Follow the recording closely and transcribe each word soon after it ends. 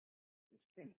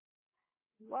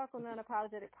Welcome to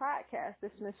Unapologetic Podcast.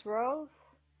 This is Miss Rose.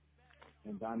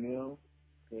 And Donnell,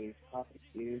 today's topic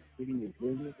is treating your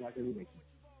business like a relationship.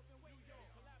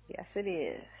 Yes, it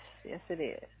is. Yes, it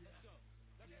is.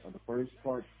 The first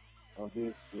part of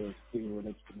this was treating a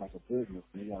relationship like a business,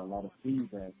 and we got a lot of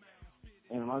feedback.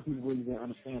 And a lot of people really didn't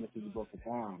understand it until you broke it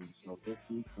down. So this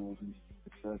week we'll be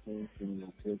discussing treating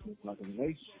your business like a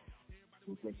relationship.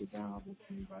 We'll break it down what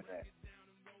you mean by that.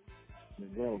 Ms.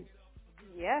 Rose,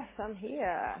 Yes, I'm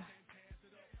here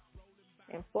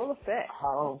in full effect.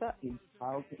 What's up?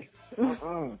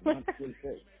 not good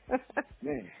fit.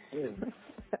 Man, yeah.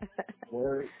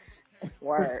 Word.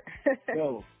 Word.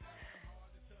 So,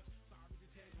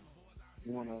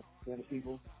 you want to tell the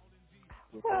people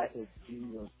your well, thoughts of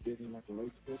treating your business like a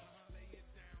relationship?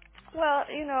 well,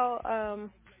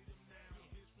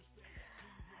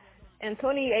 in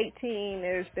 2018,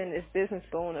 there's been this business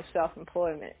boom of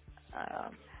self-employment.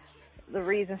 The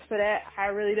reasons for that, I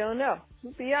really don't know.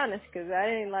 To be honest, because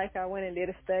I went and did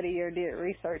a study or did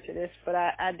research of this, but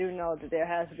I do know that there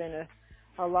has been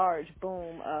a large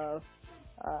boom of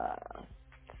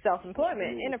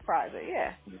self-employment enterprises,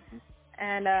 yeah. Mm-hmm.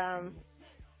 And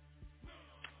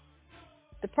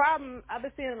the problem, I've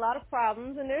been seeing a lot of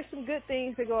problems, and there's some good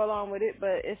things that go along with it,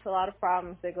 but it's a lot of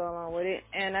problems that go along with it.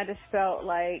 And I just felt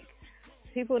like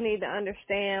people need to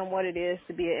understand what it is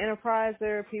to be an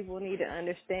enterpriser. People need to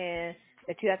understand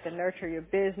that you have to nurture your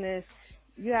business.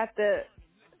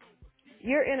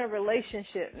 You're in a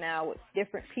relationship now with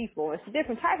different people. It's a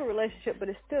different type of relationship, but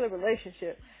it's still a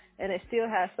relationship, and it still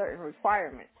has certain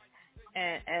requirements.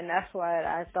 And that's why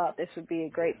I thought this would be a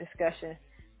great discussion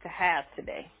to have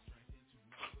today.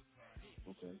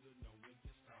 Okay.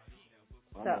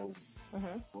 I So, know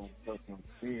mhm. from personal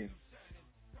experience,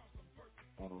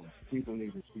 people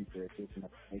need to treat their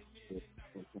business relationship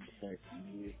for some fact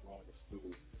you need to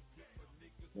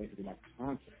basically like a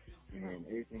contract, and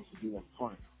everything should be up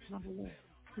front, number one.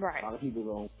 A Right. lot of people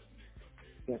don't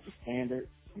set the standard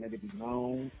and let it be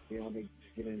known. They don't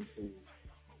get into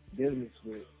business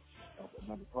with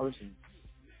another person,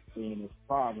 seeing this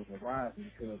problem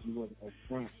arising because you wasn't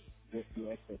upfront with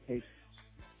your expectations.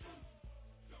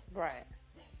 Right.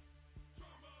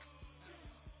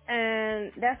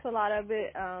 And that's a lot of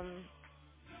it,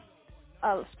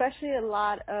 especially a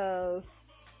lot of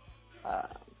uh,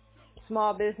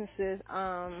 small businesses,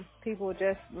 people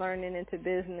just learning into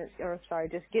business,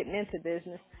 just getting into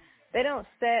business. They don't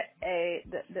set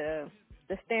the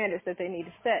standards that they need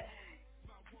to set.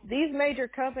 These major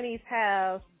companies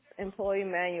have employee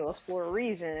manuals for a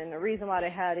reason, and the reason why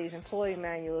they have these employee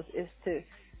manuals is to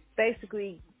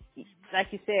basically, like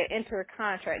you said, enter a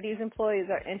contract. These employees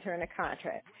are entering a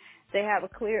contract. They have a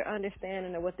clear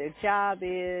understanding of what their job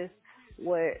is,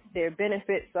 what their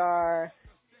benefits are,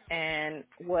 and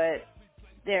what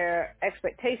their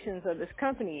expectations of this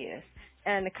company is.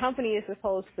 And the company is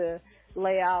supposed to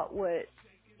lay out what,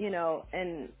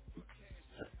 and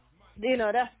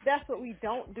that's what we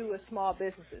don't do as small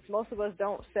businesses. Most of us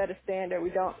don't set a standard. We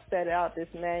don't set out this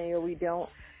manual. We don't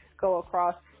go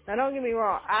across. Now, don't get me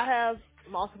wrong. I have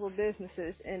multiple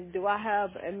businesses, and do I have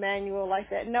a manual like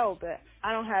that? No, but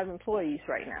I don't have employees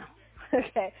right now.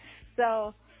 Okay,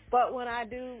 so but when I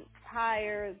do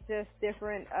hire just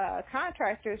different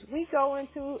contractors, we go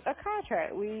into a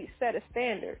contract. We set a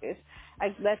standard.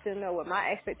 I let them know what my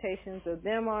expectations of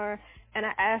them are, and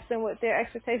I ask them what their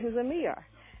expectations of me are.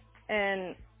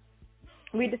 And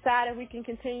we decide if we can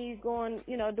continue going,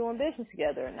 doing business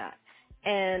together or not.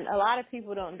 And a lot of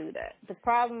people don't do that. The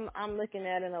problem I'm looking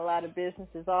at in a lot of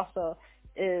businesses also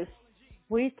is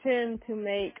we tend to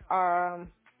make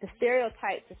the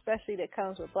stereotypes, especially that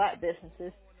comes with black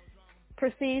businesses,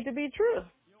 perceived to be true.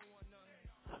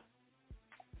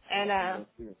 And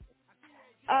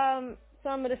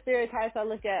some of the stereotypes I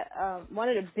look at, one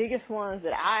of the biggest ones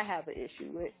that I have an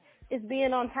issue with is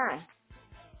being on time.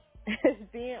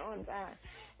 It's being on time.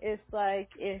 It's like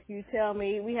if you tell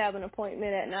me we have an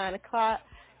appointment at 9 o'clock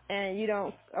and you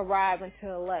don't arrive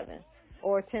until 11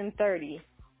 or 10:30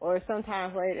 or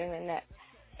sometimes later than that.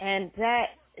 And that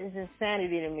is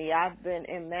insanity to me. I've been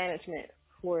in management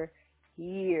for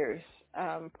years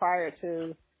prior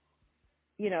to,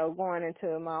 going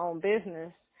into my own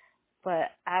business.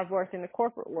 But I've worked in the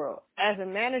corporate world. As a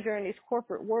manager in these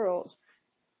corporate worlds,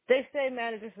 they say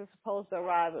managers are supposed to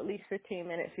arrive at least 15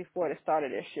 minutes before the start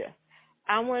of their shift.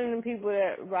 I'm one of the people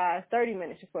that arrive 30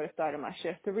 minutes before the start of my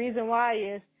shift. The reason why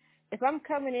is if I'm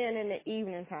coming in the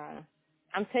evening time,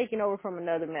 I'm taking over from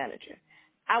another manager.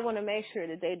 I want to make sure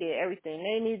that they did everything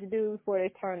they need to do before they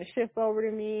turn the shift over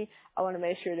to me. I want to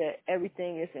make sure that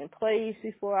everything is in place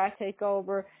before I take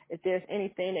over. If there's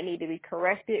anything that need to be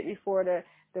corrected before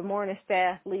the morning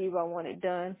staff leave, I want it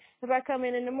done. If I come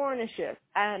in the morning shift,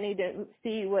 I need to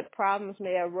see what problems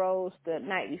may have arose the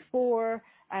night before.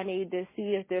 I need to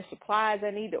see if there's supplies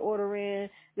I need to order in.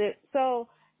 So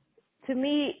to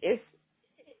me,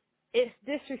 it's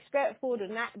disrespectful to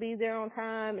not be there on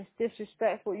time. It's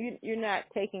disrespectful. You're not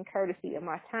taking courtesy of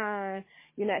my time.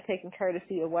 You're not taking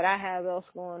courtesy of what I have else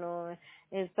going on.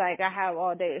 It's like I have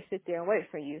all day to sit there and wait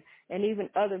for you. And even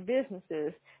other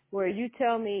businesses where you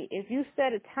tell me if you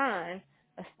set a time,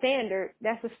 a standard,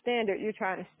 that's a standard you're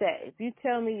trying to set. If you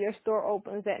tell me your store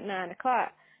opens at 9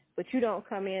 o'clock, but you don't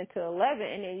come in till 11,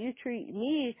 and then you treat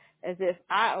me as if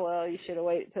you should have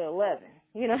waited till 11,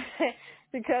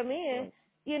 to come in.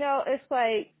 Right. It's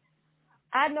like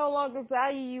I no longer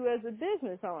value you as a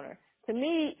business owner. To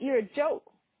me, you're a joke.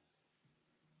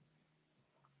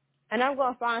 And I'm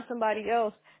going to find somebody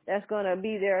else that's going to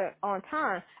be there on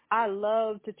time. I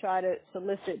love to try to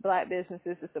solicit black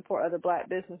businesses to support other black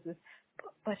businesses,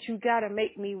 but you got to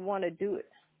make me want to do it.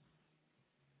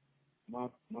 One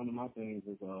of my things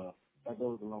is that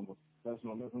goes along with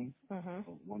professionalism.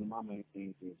 Mm-hmm. One of my main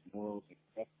things is morals and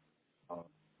ethics.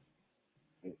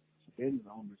 It's business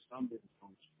owners, some business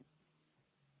owners,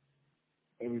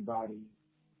 everybody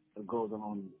that goes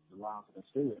along the lines of the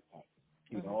stereotype.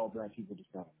 Mm-hmm. All black people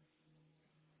just got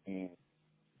it. And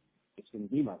it's going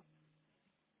to be like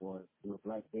that. Or if you're a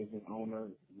black business owner,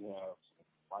 you have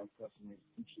white customers,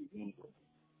 you treat them with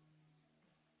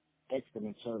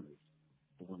excellent service.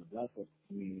 But when the black person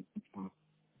community kind of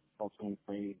talks on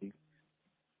crazy,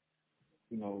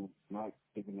 not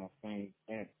giving that same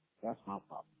answer, that's my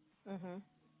problem. Mm-hmm.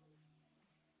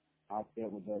 I've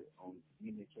dealt with that on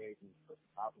many occasions, but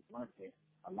I was learned that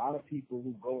a lot of people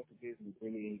who go into business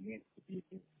really ain't meant to be a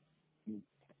business.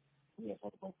 We have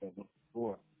talked about that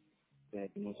before. That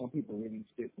some people really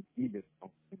stick to be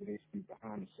business. Maybe they should be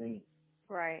behind the scenes,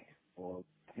 Right. or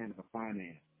handle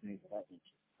finance, things of that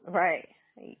nature. Right.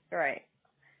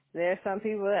 There's some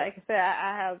people, like I said,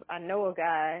 I know a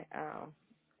guy.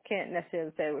 Can't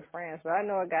necessarily say we're friends, but I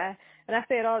know a guy, and I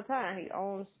say it all the time. He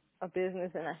owns a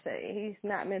business, and I say he's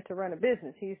not meant to run a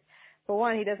business. For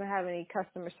one, he doesn't have any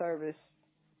customer service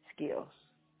skills.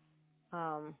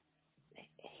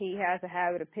 He has a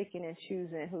habit of picking and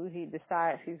choosing who he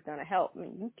decides he's going to help. I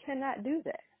mean, you cannot do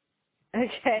that.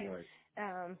 Okay.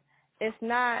 Right. It's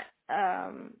not.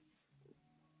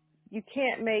 You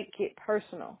can't make it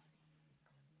personal,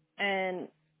 and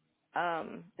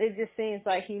it just seems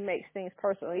like he makes things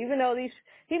personal, even though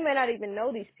he may not even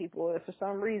know these people. Or for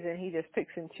some reason, he just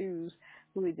picks and chooses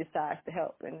who he decides to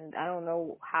help, and I don't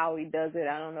know how he does it.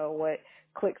 I don't know what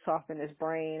clicks off in his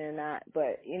brain or not,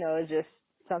 but it's just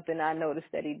something I noticed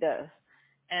that he does,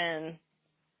 and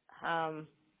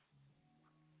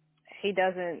he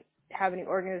doesn't have any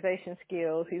organization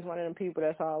skills. He's one of them people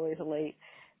that's always late,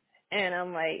 and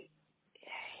I'm like,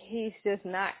 he's just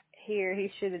not here. He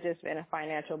should have just been a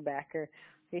financial backer.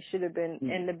 He should have been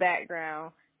in the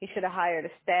background. He should have hired a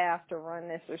staff to run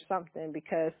this or something,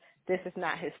 because this is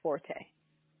not his forte.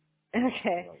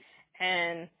 Okay. Right.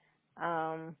 And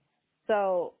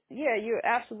so yeah, you're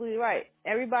absolutely right.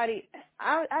 Everybody,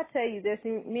 I tell you this,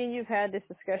 me and you've had this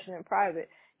discussion in private,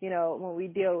 when we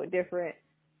deal with different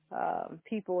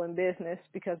people in business,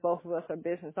 because both of us are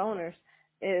business owners,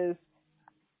 is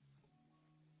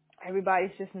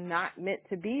everybody's just not meant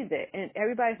to be there. And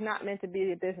everybody's not meant to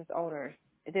be a business owner.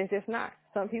 They're just not.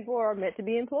 Some people are meant to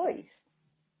be employees.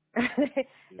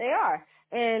 They are.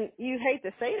 And you hate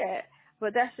to say that,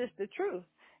 but that's just the truth.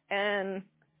 And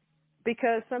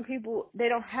because some people, they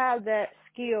don't have that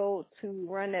skill to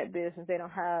run that business. They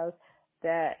don't have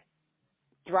that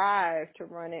drive to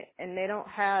run it. And they don't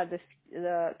have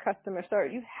the customer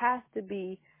service. You have to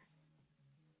be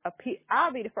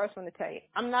I'll be the first one to tell you,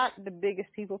 I'm not the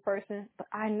biggest people person, but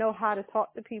I know how to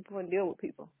talk to people and deal with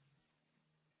people.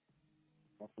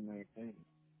 That's the main thing.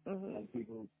 Mm-hmm. Like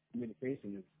people,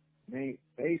 communication is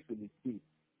basically key.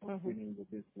 Getting into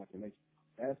business like relationship.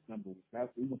 That's number one. That's,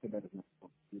 we look at that as number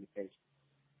one, communication,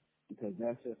 because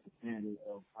that's just the standard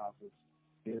of how this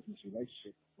business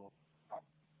relationship is going.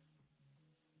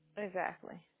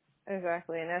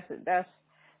 Exactly, and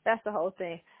that's the whole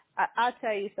thing. I'll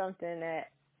tell you something that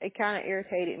it kind of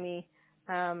irritated me.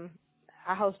 I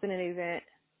hosted an event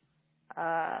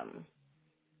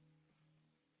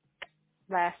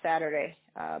last Saturday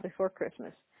before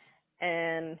Christmas,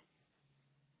 and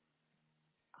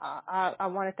I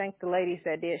want to thank the ladies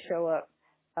that did show up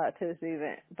to this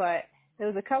event. But There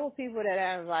was a couple people that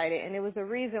I invited, and there was a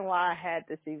reason why I had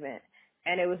this event.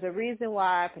 And it was a reason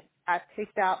why I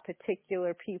picked out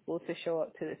particular people to show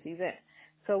up to this event.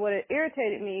 So what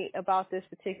irritated me about this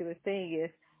particular thing is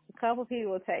a couple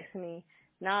people text me,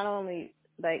 not only,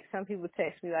 like, some people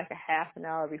text me like a half an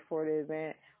hour before the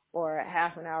event or a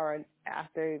half an hour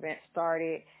after the event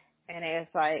started, and it's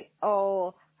like,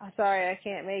 oh, I'm sorry I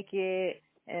can't make it,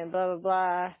 and blah, blah,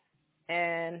 blah.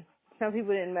 And some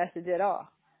people didn't message at all.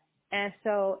 And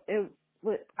so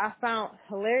what I found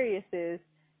hilarious is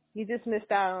you just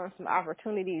missed out on some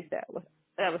opportunities that was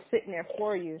sitting there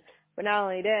for you. But not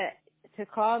only that, to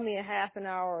call me a half an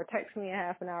hour or text me a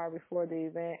half an hour before the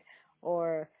event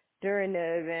or during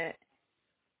the event,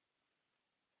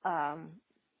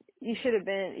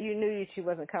 you knew that she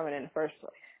wasn't coming in the first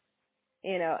place,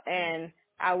 and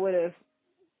I would have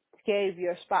gave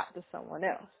your spot to someone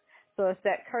else. So it's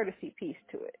that courtesy piece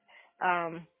to it.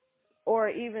 Or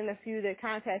even a few that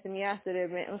contacted me after the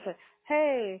event and said,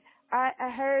 hey,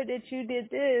 I heard that you did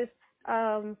this.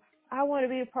 I want to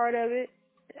be a part of it.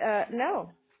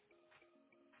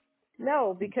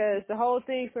 No, because the whole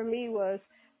thing for me was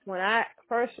when I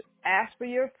first asked for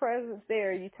your presence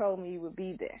there, you told me you would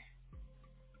be there.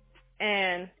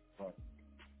 And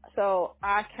so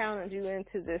I counted you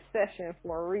into this session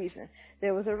for a reason.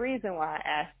 There was a reason why I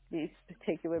asked these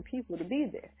particular people to be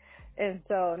there. And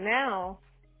so now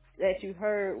that you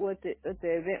heard what the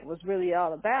event was really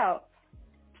all about,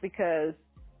 because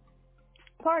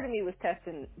part of me was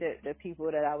testing the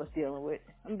people that I was dealing with.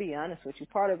 I'm being honest with you.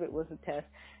 Part of it was a test.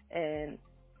 And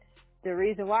the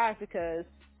reason why is because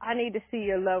I need to see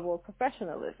your level of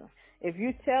professionalism. If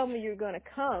you tell me you're going to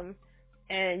come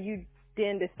and you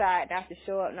then decide not to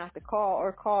show up, not to call,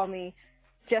 or call me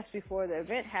just before the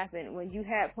event happened when you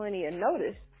had plenty of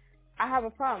notice, I have a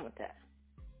problem with that.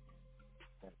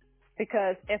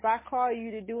 Because if I call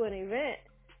you to do an event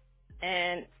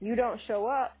and you don't show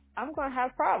up, I'm going to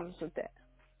have problems with that.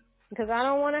 Because I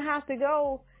don't want to have to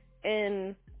go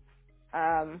and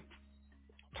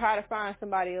try to find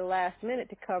somebody at the last minute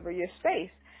to cover your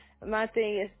space. My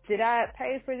thing is, did I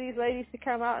pay for these ladies to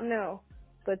come out? No.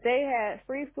 But they had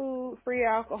free food, free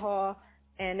alcohol,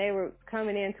 and they were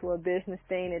coming into a business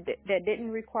thing that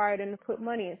didn't require them to put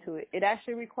money into it. It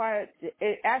actually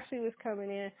was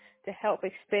coming in to help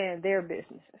expand their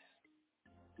businesses.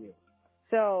 Yeah.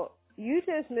 So you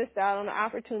just missed out on the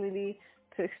opportunity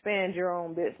to expand your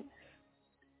own business.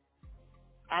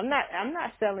 I'm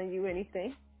not selling you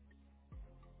anything.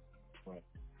 Right.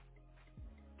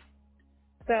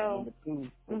 So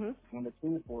number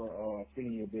two for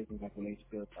fitting your business and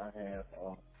relationships, I have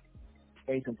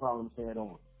facing problems head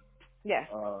on. Yeah.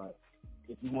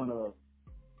 If you want to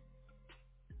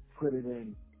put it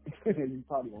in, you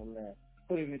probably won't laugh.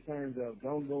 Put it in terms of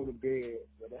don't go to bed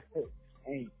with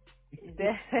ain't.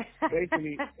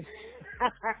 Basically.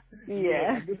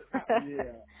 Yeah.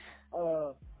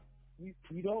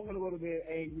 You don't want to go to bed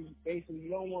angry. Basically, you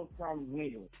don't want problems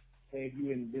lingering. Say if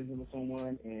you're in business with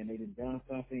someone and they done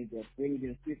something that really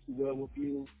didn't fit too well with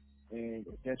you and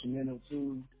it's detrimental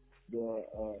to the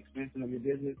expansion of your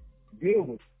business, deal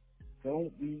with it.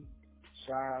 Don't be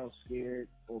shy or scared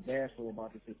or bashful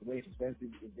about the situation, especially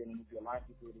if you're dealing with your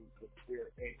livelihood with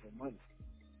career, extra money.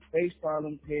 Face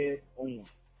problems head on.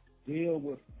 Deal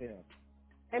with them.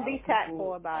 And be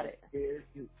tactful about it.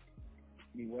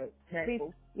 Be what?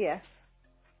 Tactful? Yes.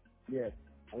 Yes.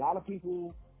 A lot of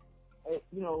people,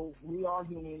 we are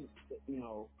human,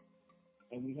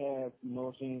 and we have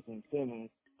emotions and feelings,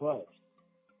 but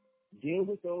deal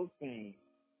with those things.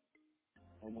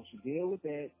 And once you deal with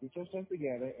that, get yourself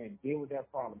together and deal with that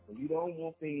problem. So you don't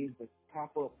want things to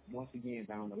pop up once again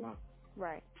down the line.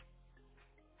 Right.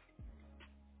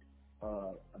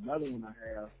 Another one I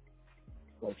have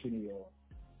for treating your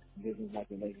business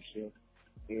like a relationship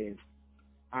is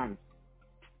honesty.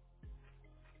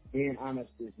 Being honest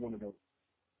is one of the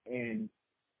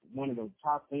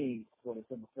top things for the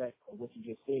simple fact of what you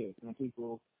just said. Some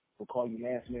people will call you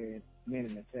last minute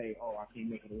and say, oh, I can't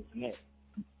make it this and that.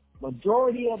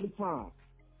 Majority of the time,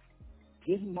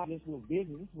 this is not just with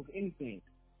business, this is with anything.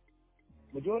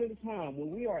 Majority of the time, when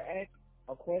we are asked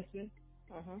a question,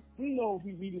 we know if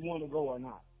we really want to go or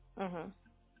not.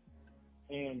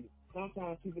 And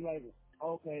sometimes people are like,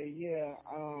 okay, yeah,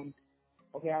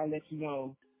 okay, I'll let you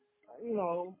know.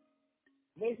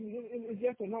 Basically, it's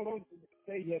yes or no. Don't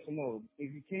say yes or no.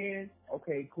 If you can,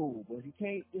 okay, cool. But if you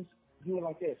can't, just do it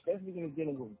like that. Especially when you're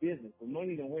dealing with business. The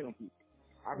money don't wait on people.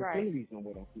 Opportunities don't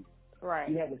wait on people. Right.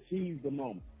 You have to seize the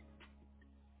moment.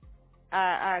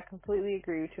 I completely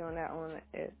agree with you on that one.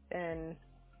 And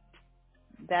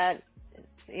that,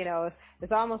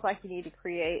 it's almost like you need to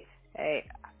create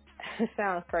It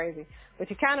sounds crazy, but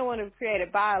you kind of want to create a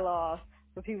bylaws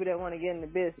for people that want to get into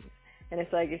business. And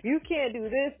it's like, if you can't do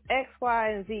this, X, Y,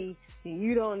 and Z, then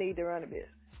you don't need to run a business.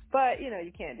 But,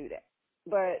 you can't do that.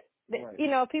 But,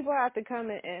 right. People have to come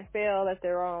in and fail at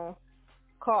their own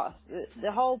cost.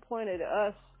 The whole point of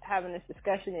us having this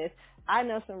discussion is, I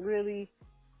know some really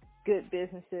good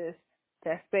businesses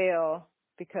that fail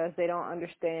because they don't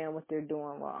understand what they're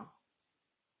doing wrong.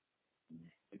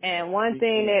 And one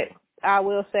thing that I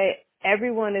will say,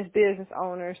 everyone is business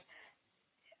owners.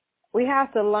 We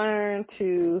have to learn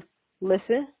to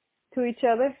listen to each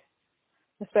other,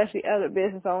 especially other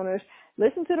business owners.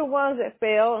 Listen to the ones that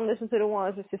fail and listen to the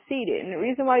ones that succeeded. And the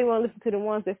reason why you want to listen to the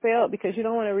ones that failed, because you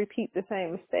don't want to repeat the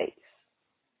same mistakes.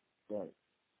 Right.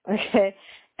 Okay?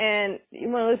 And you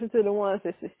want to listen to the ones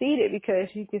that succeeded because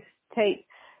you can take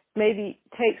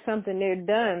something they've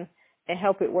done and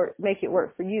help it work, make it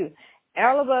work for you.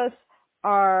 All of us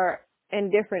are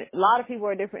in a lot of people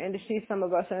are in different industries. Some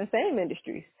of us are in the same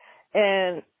industries.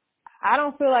 And I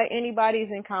don't feel like anybody's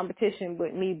in competition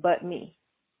with me but me.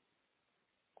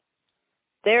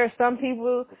 There are some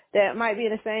people that might be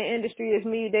in the same industry as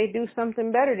me. They do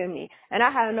something better than me. And I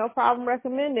have no problem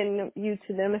recommending you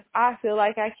to them if I feel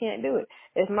like I can't do it.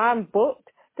 If mine booked,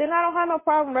 then I don't have no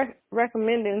problem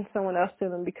recommending someone else to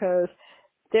them, because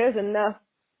there's enough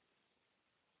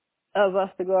of us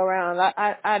to go around.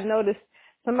 I noticed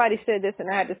somebody said this, and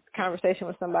I had this conversation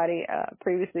with somebody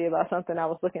previously about something I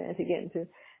was looking into getting to.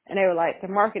 And they were like, the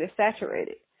market is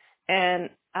saturated. And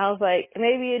I was like,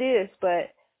 maybe it is, but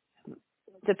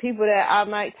the people that I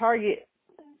might target,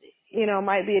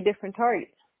 might be a different target.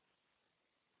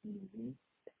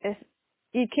 Mm-hmm.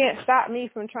 You can't stop me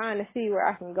from trying to see where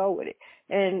I can go with it.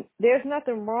 And there's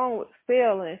nothing wrong with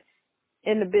failing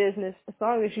in the business as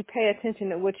long as you pay attention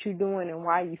to what you're doing and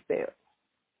why you failed.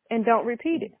 And don't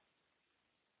repeat it.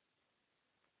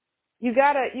 You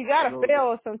gotta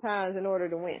fail sometimes in order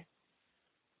to win.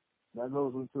 That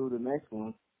goes into the next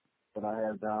one that I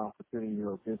have down for turning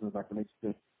your business like an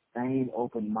extent. Staying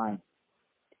open-minded.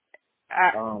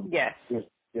 Yes.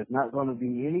 There's not going to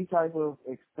be any type of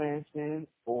expansion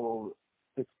or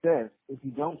success if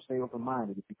you don't stay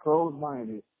open-minded. If you're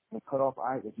closed-minded and cut off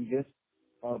eyes, if you just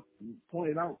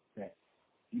pointed out that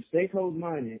you stay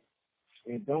closed-minded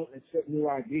and don't accept new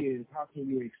ideas, how can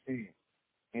you expand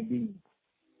and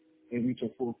reach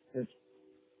your full potential?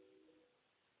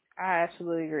 I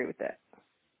absolutely agree with that.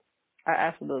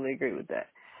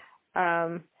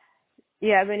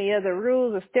 You have any other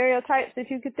rules or stereotypes that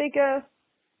you could think of?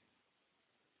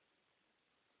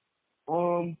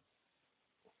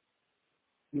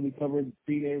 We covered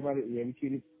treating everybody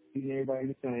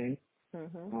the same.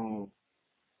 Mm-hmm.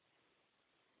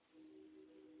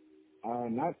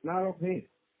 Not okay.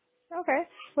 Okay.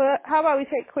 Well, how about we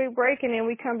take a quick break and then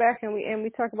we come back and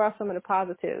we talk about some of the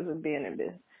positives of being in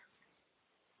business.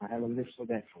 I have a list for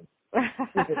that one.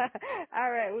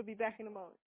 All right, we'll be back in a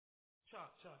moment.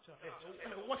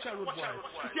 Watch out, road boy.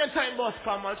 If your time boss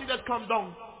come out, you just come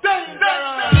down.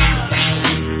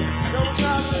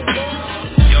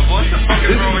 Yo, what's the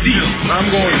fucking wrong with you? I'm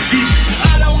going deep.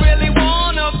 I don't really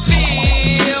wanna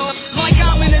feel like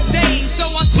I'm in a daze,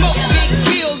 so I smoke big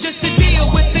pills just to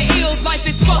deal with the ills. Life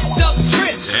is fucked up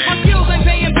trip. My skills ain't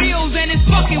paying bills and it's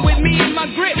fucking with me and my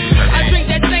grip. I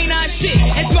drink that St. I shit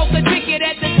and smoke a ticket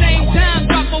at the same time.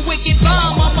 Drop a wicked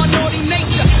bomb on my naughty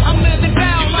nature. I'm living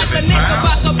down like a nigga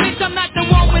rock a bitch. I'm not the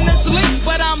one with the sleep,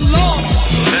 but I'm lost.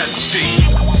 Let's see.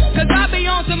 Cause I be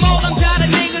on some old, I'm tired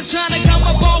of niggas trying to come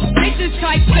up off bitches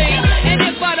type thing. And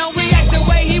if I don't react the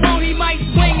way he want, he might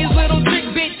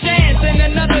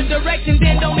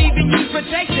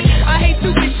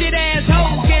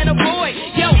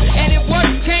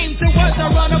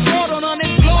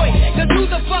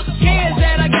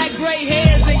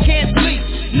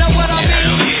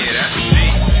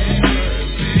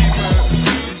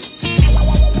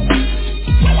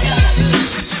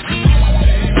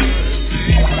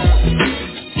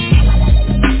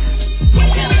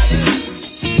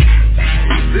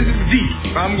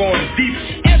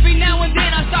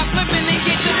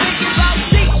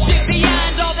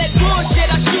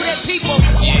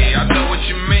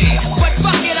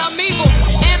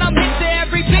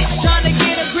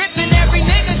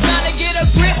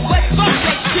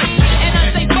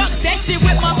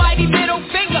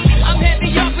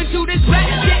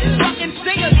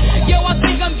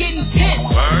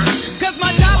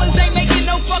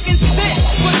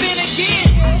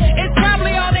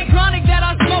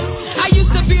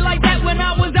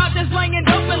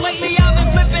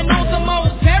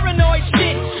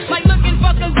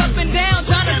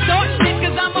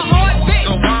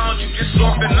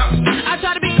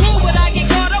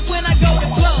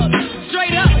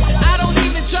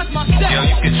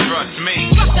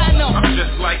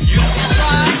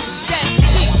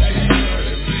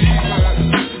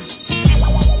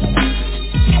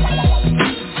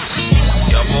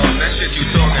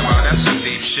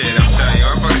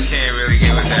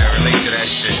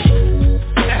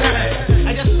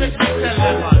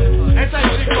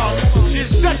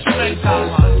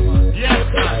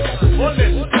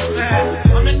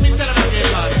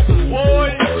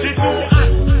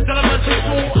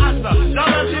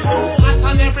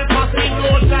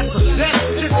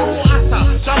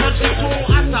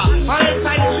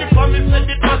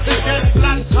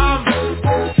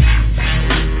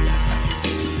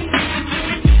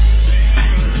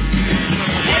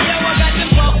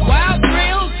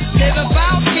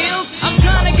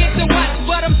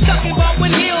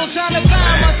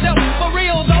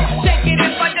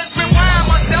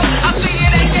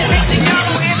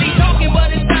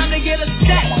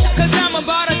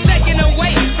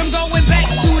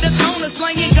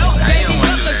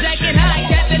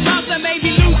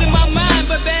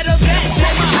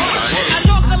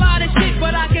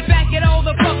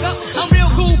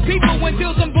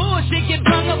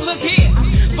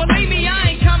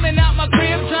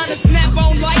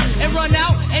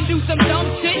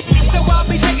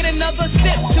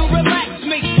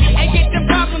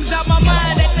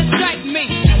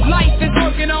wife is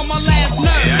working on my last nerve.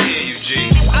 Yeah, I hear you, G.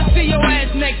 I see your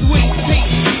ass next week,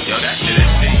 peace. Yo, that shit is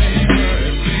deep.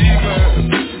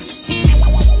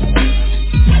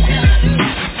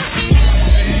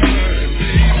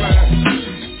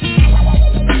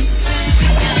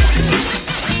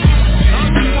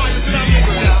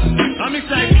 I'm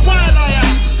excited. Why I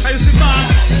am? I see man.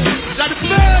 That the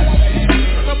first.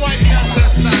 I'm a boy can't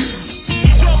first time.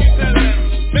 Show me tell them.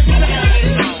 Make me tell them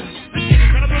now.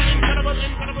 Incredible.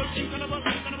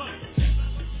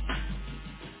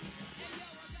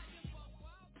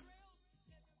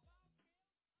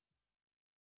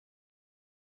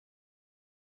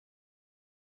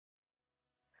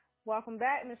 Welcome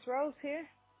back, Miss Rose here.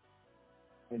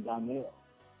 And Donnell.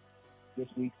 This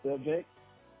week's subject,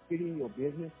 treating your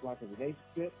business like a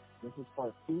relationship. This is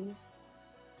part 2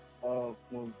 of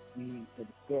when we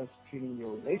discussed treating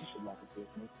your relationship like a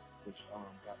business, which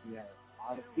we had a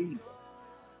lot of feedback.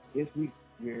 This week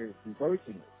we're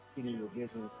reversing it, treating your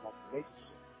business like a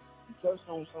relationship. We touched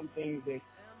on some things that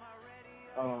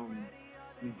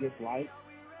we dislike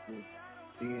with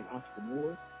being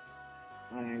entrepreneurs,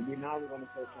 and we're now going to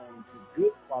touch on the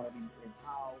good qualities and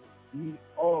how we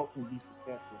all can be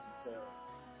successful, because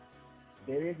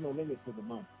there is no limit to the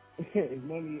money. There's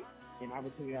money and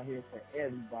opportunity out here for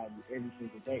everybody every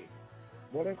single day.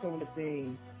 What are some of the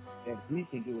things that we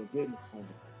can do as business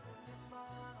owners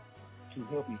to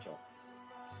help each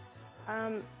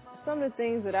other? Some of the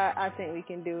things that I think we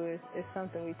can do is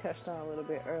something we touched on a little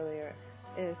bit earlier,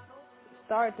 is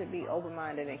start to be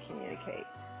open-minded and communicate.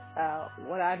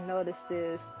 What I've noticed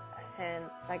is, and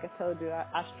like I told you,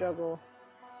 I struggle.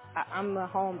 I'm a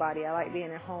homebody. I like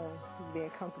being at home,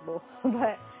 being comfortable,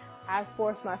 but I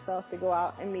force myself to go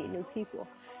out and meet new people.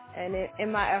 And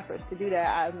in my efforts to do that,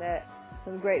 I've met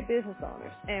some great business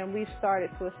owners, and we've started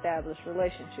to establish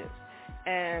relationships.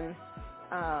 And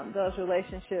those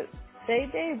relationships, they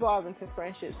evolve into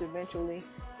friendships eventually,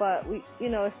 but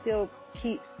it still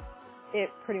keeps it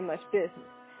pretty much business.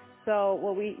 So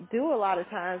what we do a lot of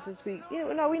times is we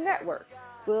network.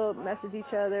 We'll message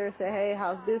each other, say, hey,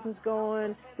 how's business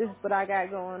going? This is what I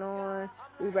got going on.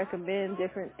 We recommend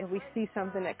different, if we see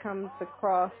something that comes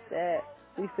across that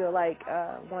we feel like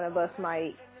one of us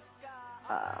might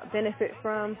benefit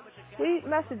from, we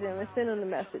message them and send them the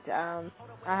message. I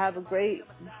have a great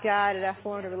guy that I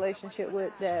formed a relationship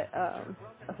with, that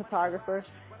a photographer,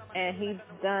 and he's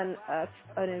done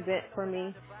an event for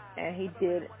me, and he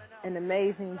did an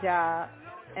amazing job.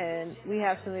 And we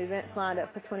have some events lined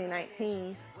up for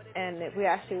 2019, and we're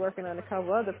actually working on a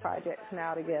couple other projects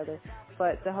now together.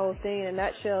 But the whole thing in a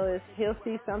nutshell is he'll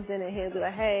see something and he'll be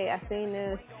like, hey, I seen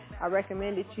this, I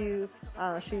recommended you,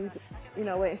 she was,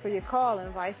 waiting for your call,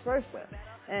 and vice versa.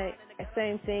 And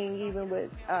same thing even with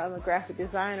a graphic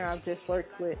designer I've just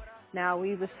worked with. Now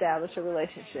we've established a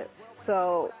relationship.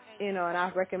 So, and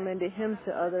I've recommended him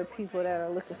to other people that are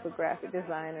looking for graphic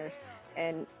designers.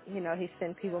 And, he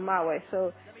sent people my way.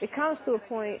 So it comes to a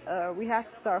point we have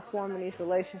to start forming these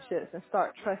relationships and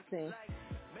start trusting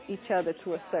each other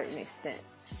to a certain extent.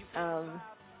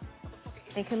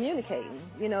 And communicating,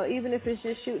 even if it's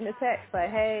just shooting a text like,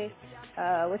 hey,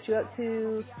 what you up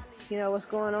to? What's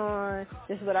going on?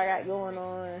 This is what I got going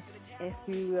on. If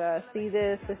you see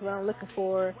this is what I'm looking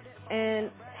for.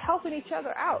 And helping each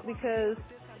other out, because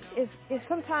it's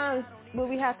sometimes what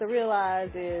we have to realize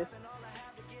is,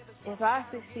 if I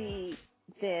succeed,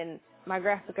 then my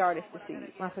graphic artist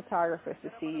succeeds, my photographer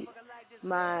succeeds,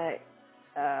 my,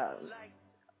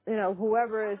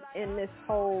 whoever is in this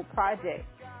whole project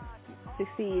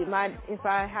succeed. If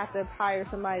I have to hire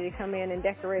somebody to come in and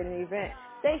decorate an event,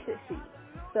 they succeed.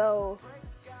 So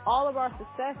all of our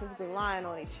success is relying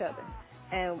on each other.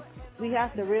 And we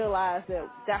have to realize that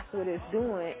that's what it's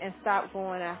doing, and stop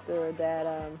going after that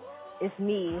it's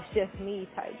me, it's just me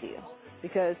type deal.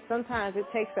 Because sometimes it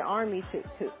takes the army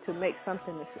to make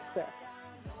something a success.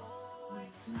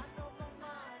 Mm-hmm.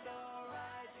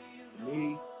 For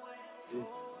me, it's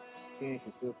staying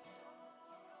consistent.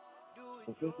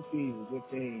 Consistency is a good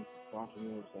thing for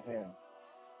entrepreneurs to have.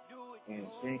 And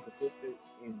staying consistent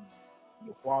in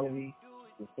your quality,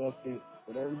 your substance,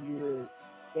 whatever you're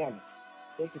selling,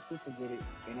 stay consistent with it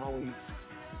and always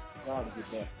try to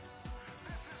get better.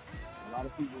 A lot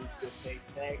of people just stay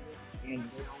stagnant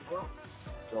and they don't grow.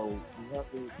 So you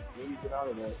have to really get out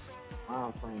of that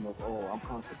mind frame of, I'm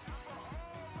comfortable.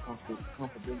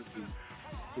 Comfortability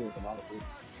kills a lot of business.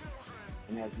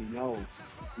 And as we know,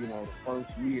 the first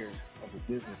year of a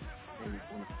business is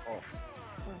when it's off.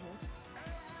 Mm-hmm.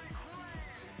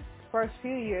 First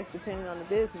few years, depending on the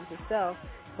business itself.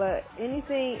 But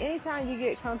anytime you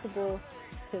get comfortable,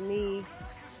 to me,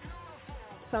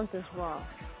 something's wrong.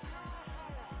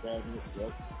 Stagnant,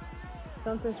 yep.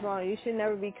 Something's wrong. You should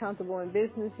never be comfortable in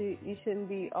business. You shouldn't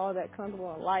be all that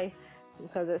comfortable in life,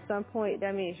 because at some point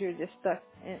that means you're just stuck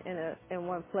in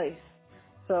one place.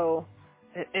 So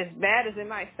as bad as it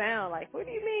might sound, like, what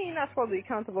do you mean you're not supposed to be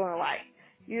comfortable in life?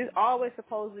 You're always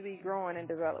supposed to be growing and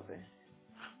developing.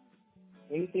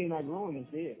 Anything not growing is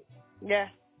dead. Yeah.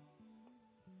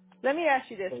 Let me ask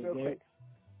you this real quick.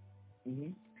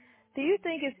 Mm-hmm. Do you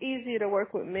think it's easier to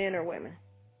work with men or women?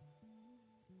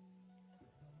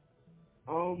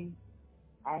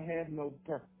 I have no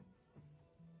preference.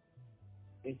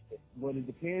 What it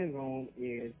depends on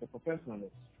is the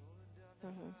professionalism.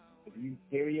 Mm-hmm. If you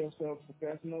carry yourself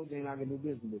professional, then I can do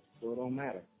business with you, so it don't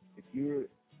matter. If you're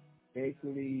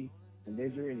basically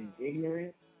belligerent and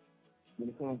ignorant when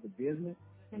it comes to business,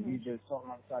 and you just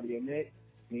talking out the side of your neck,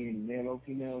 then male or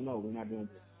female, no, we're not doing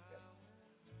business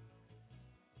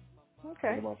together.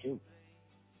 Okay. What about you?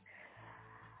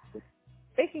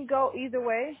 It can go either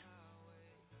way.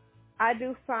 I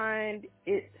do find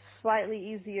it slightly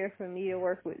easier for me to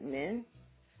work with men.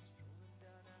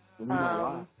 We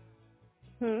know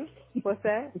why. What's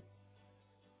that?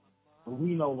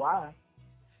 We know why.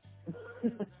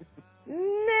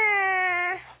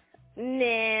 Nah.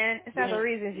 It's not the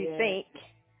reasons you think.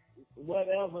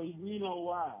 Whatever, we know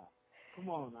why. Come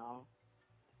on now.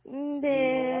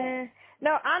 Nah.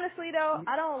 No, honestly though,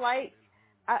 I don't like.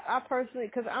 I personally,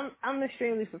 because I'm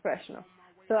extremely professional,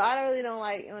 so I really don't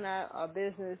like when a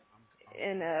business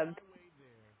and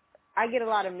I get a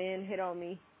lot of men hit on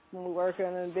me when we work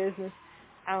on a business.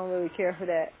 I don't really care for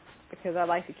that because I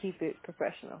like to keep it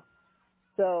professional.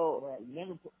 So right.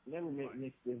 Never make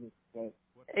mixed business. But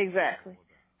exactly.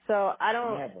 So I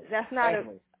don't. Never. That's not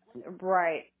Ever.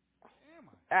 Right.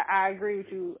 I agree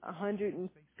with you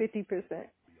 150%.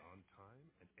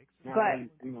 Now, but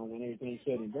when everything's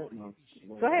said and done, no.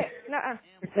 Go ahead.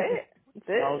 Say it.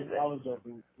 I was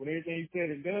joking. When everything's said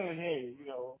and done, hey,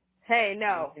 Hey,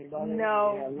 no.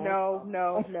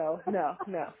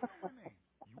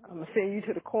 I'm gonna send you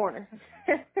to the corner.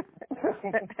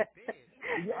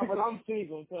 But I'm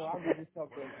single, so I can just talk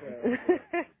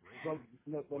that.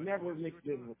 But never mixed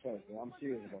business with pleasure. I'm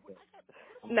serious about that.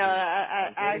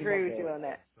 I agree with you on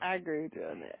that. I agree with you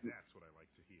on that.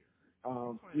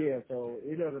 Yeah, so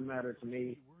it doesn't matter to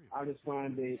me. I just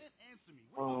find that,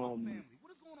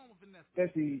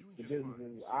 especially the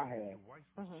businesses I have,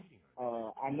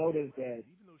 I noticed that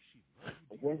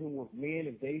working with men,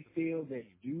 if they feel that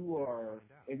you are,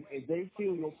 if they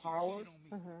feel your power,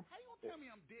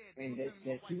 and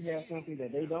that you have something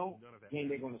that they don't, then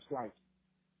they're going to strike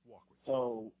you.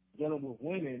 So dealing with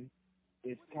women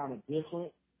is kind of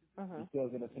different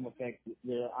because of the simple fact that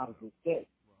they're out of respect.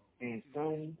 And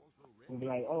some will be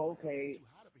like, oh, okay,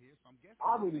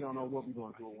 I really don't know what we're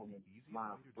going to do with women.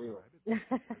 Mine, for real.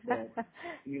 But, I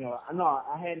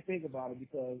had to think about it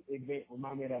because it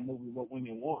reminded me of that movie, What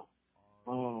Women Want.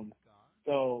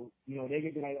 So, they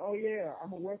could be like, oh, yeah,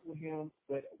 I'm going to work with him,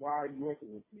 but why are you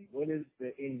working with me? What is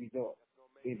the end result?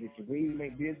 Is it to really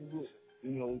make business with,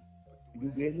 do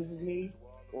business with me,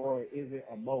 or is it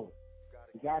a motive?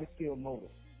 You got to kill motive.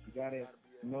 You got to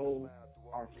know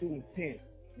our true intent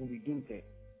when we do things.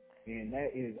 And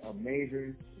that is a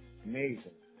major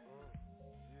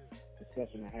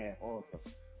discussion to have also.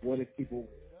 What is people's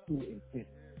true intent?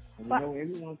 And we know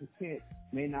everyone's intent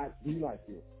may not be like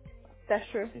this. That's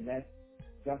true. And that's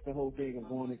the whole thing of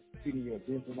going and treating your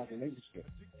business like a relationship.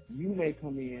 You may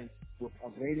come in with a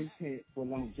great intent for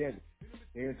longevity.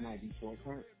 Theirs might be short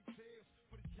term.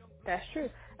 That's true.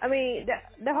 I mean,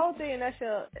 the whole thing in a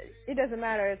nutshell, it doesn't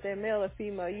matter if they're male or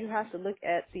female. You have to look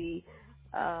at the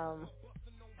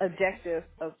objective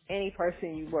of any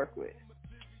person you work with.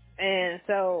 And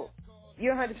so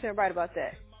you're 100% right about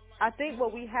that. I think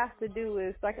what we have to do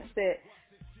is, like I said,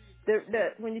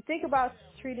 when you think about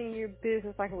treating your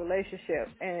business like a relationship,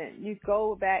 and you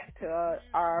go back to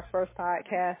our first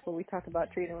podcast where we talked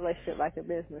about treating a relationship like a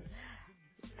business,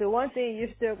 the one thing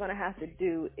you're still going to have to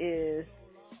do is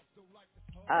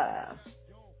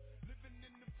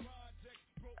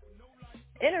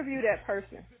interview that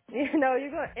person. You're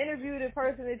going to interview the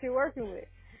person that you're working with,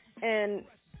 and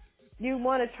you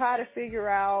want to try to figure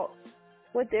out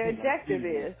what their objective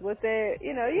is, what their,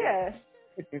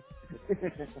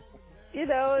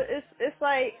 it's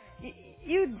like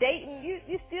you dating,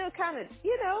 you still kind of,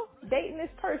 dating this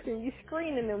person, you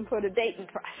screening them for the dating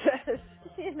process,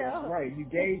 That's right, you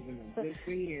gauging them, just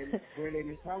seeing where their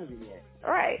mentality at.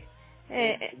 Right.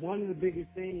 And one of the biggest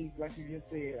things, like you just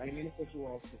said, I mean, it's what you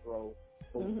also grow,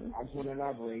 but I just want to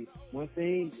elaborate. One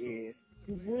thing is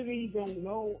you really don't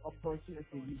know a person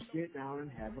until you sit down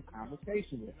and have a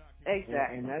conversation with them.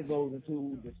 Exactly. And that goes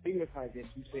into the stereotype that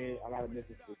you said a lot of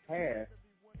businesses have.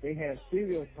 They have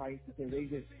stereotypes because they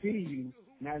just see you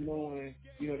not knowing,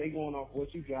 they going off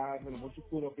what you drive and what you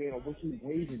put up in or what you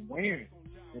even wearing.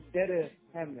 Instead of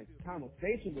having a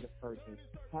conversation with a person,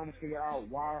 trying to figure out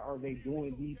why are they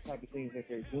doing these type of things that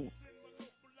they're doing.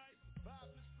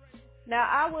 Now,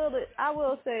 I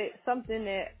will say something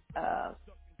that,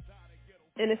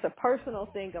 and it's a personal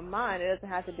thing of mine. It doesn't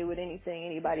have to do with anything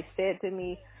anybody said to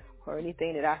me or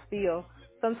anything that I feel.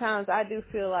 Sometimes I do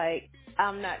feel like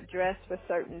I'm not dressed for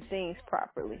certain things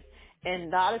properly.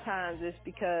 And a lot of times it's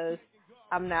because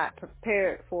I'm not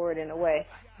prepared for it in a way.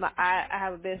 I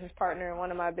have a business partner in one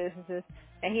of my businesses,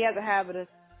 and he has a habit of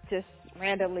just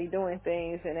randomly doing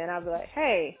things. And then I'll be like,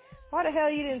 hey, why the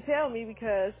hell you didn't tell me?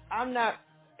 Because I'm not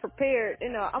prepared.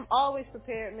 I'm always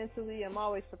prepared mentally. I'm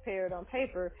always prepared on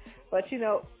paper. But,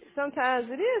 sometimes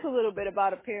it is a little bit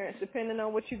about appearance depending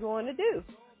on what you're going to do,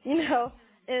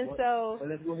 And so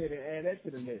let's go ahead and add that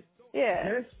to the list. Yeah.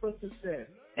 Dress for success.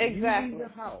 Exactly.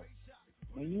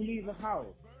 When you leave the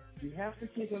house, you have to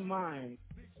keep in mind,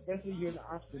 especially you're an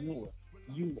entrepreneur,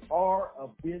 you are a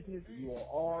business, you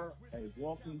are a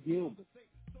walking building.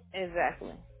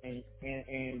 Exactly.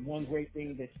 And one great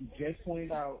thing that you just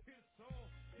pointed out,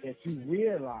 that you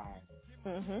realize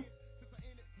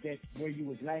that's where you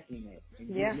was lacking at.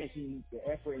 And you're making the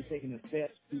effort and taking the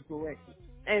steps to correct it.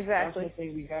 Exactly. That's one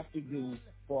thing we have to do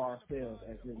for ourselves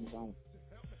as business owners.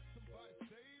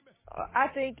 I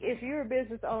think if you're a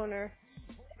business owner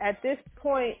at this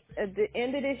point, at the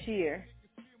end of this year,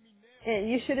 and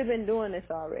you should have been doing this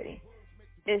already,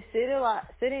 is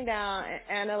sitting down and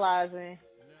analyzing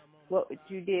what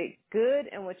you did good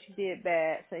and what you did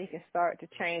bad so you can start to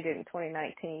change it in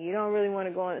 2019. You don't really want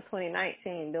to go into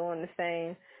 2019 doing the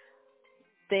same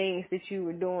things that you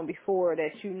were doing before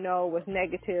that was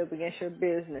negative against your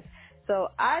business. So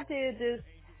I did this.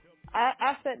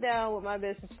 I sat down with my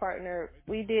business partner.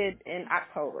 We did in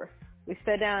October. We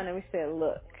sat down and we said,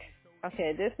 look,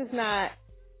 okay, this is not,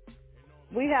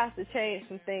 we have to change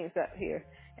some things up here.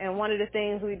 And one of the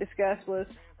things we discussed was,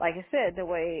 like I said, the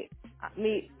way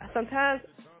sometimes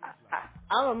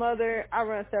I'm a mother. I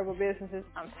run several businesses.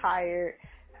 I'm tired.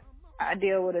 I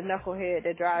deal with a knucklehead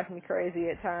that drives me crazy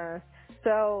at times.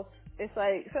 So it's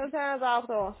like sometimes I'll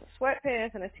throw on some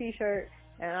sweatpants and a t-shirt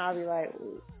and I'll be like,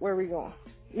 where are we going?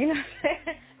 You know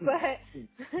what I'm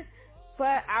saying?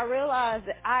 But I realize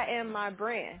that I am my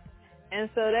brand. And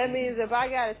so that means if I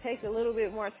got to take a little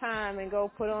bit more time and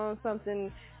go put on something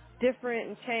different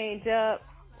and change up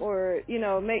or,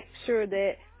 make sure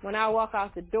that when I walk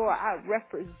out the door, I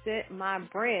represent my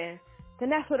brand, then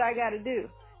that's what I got to do.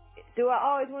 Do I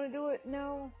always want to do it?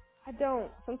 No, I don't.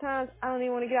 Sometimes I don't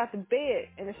even want to get out the bed,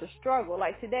 and it's a struggle.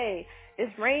 Like today,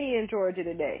 it's rainy in Georgia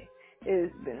today.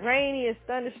 It's been rainy, it's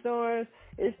thunderstorms.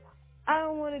 I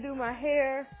don't want to do my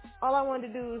hair. All I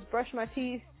wanted to do was brush my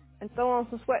teeth and throw on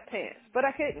some sweatpants. But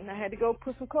I couldn't. I had to go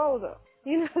put some clothes on.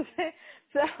 You know what I'm saying?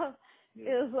 So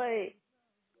it was like,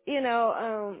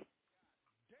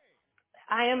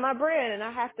 I am my brand, and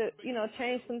I have to,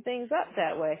 change some things up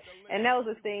that way. And those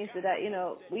are things that,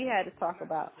 we had to talk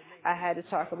about. I had to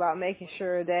talk about making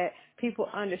sure that people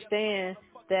understand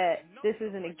that this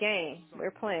isn't a game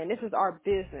we're playing. This is our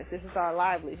business. This is our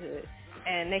livelihood.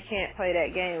 And they can't play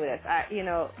that game with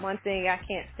us. One thing I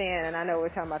can't stand, and I know we're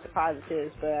talking about the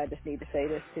positives, but I just need to say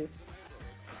this too.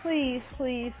 Please,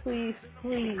 please, please,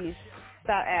 please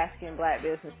stop asking black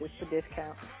businesses for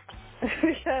discounts.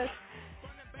 Because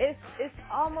it's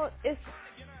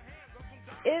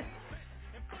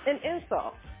an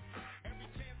insult.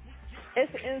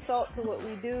 It's an insult to what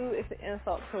we do. It's an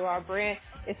insult to our brand.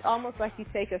 It's almost like you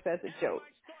take us as a joke.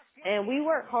 And we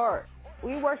work hard.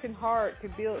 We're working hard to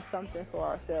build something for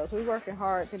ourselves. We're working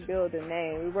hard to build a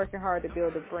name. We're working hard to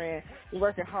build a brand. We're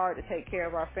working hard to take care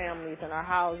of our families and our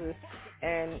houses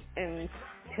and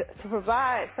to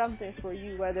provide something for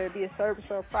you, whether it be a service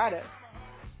or a product.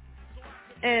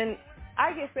 And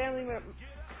I get family members.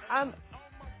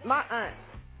 My aunt,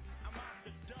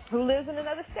 who lives in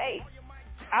another state.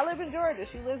 I live in Georgia.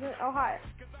 She lives in Ohio.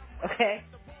 Okay?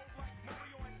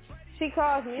 She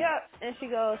calls me up and she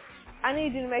goes, I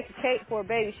need you to make a cake for a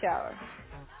baby shower.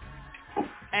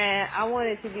 And I want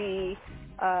it to be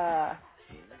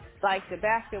like the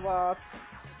basketball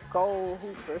goal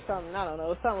hoop or something. I don't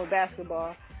know, something with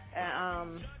basketball.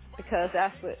 And, because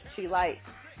that's what she likes.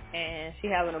 And she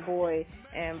having a boy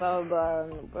and blah, blah,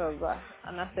 blah, blah, blah.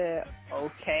 And I said,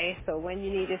 okay, so when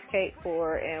you need this cake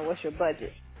for and what's your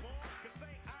budget?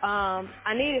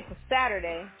 I need it for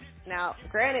Saturday. Now,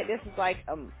 granted, this is like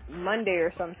a Monday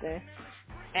or something.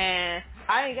 and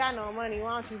I ain't got no money.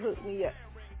 Why don't you hook me up?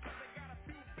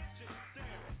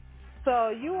 So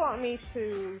you want me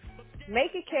to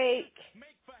make a cake,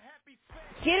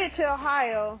 get it to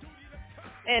Ohio,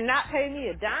 and not pay me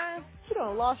a dime? You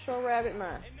done lost your rabbit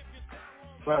mind.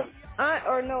 Right. Aunt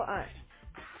or no aunt.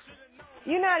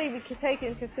 You're not even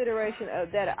taking consideration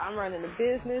of that I'm running a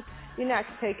business. You're not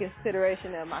taking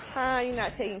consideration of my time. You're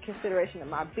not taking consideration of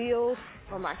my bills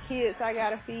or my kids I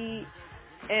gotta feed.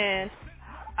 And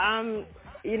I'm,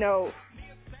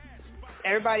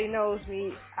 everybody knows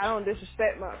me. I don't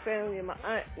disrespect my family and my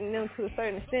aunt and them to a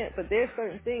certain extent, but there's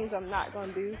certain things I'm not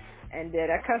gonna do. And did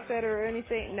I cuss at her or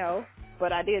anything? No.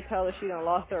 But I did tell her she done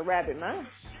lost her rabbit mind.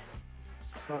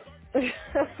 Okay?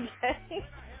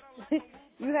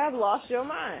 You have lost your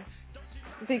mind.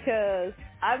 Because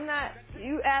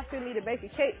you asking me to bake a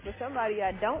cake for somebody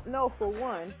I don't know, for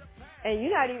one, and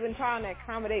you're not even trying to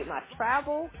accommodate my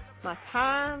travel, my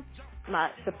time,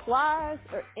 my supplies,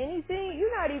 or anything.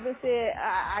 You're not even saying,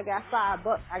 I got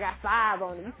 $5. I got 5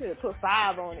 on it. You could have put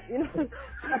 5 on it.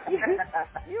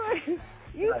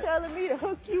 You telling me to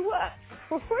hook you up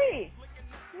for free.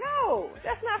 No,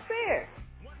 that's not fair.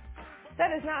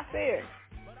 That is not fair.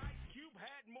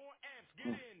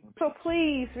 So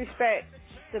please respect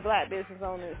the black business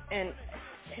owners and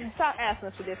stop asking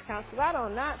us for discounts, because I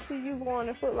don't not see you going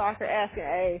to Foot Locker asking,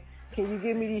 hey, can you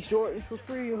give me these Jordans for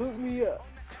free or hook me up?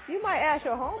 You might ask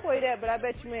your homeboy that, but I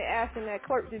bet you ain't asking that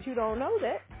clerk that you don't know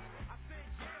that.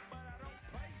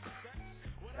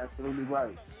 Absolutely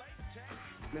right.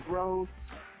 Ms. Rose,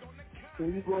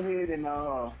 can you go ahead and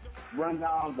run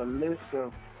down the list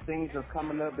of things that are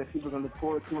coming up that people are going to look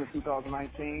forward to in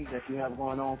 2019 that you have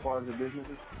going on as far as the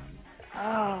businesses?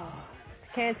 Oh,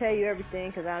 can't tell you everything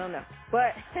because I don't know.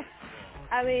 But,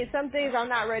 I mean, some things I'm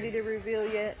not ready to reveal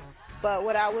yet. But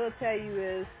what I will tell you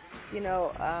is,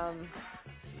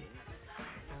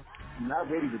 Not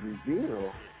ready to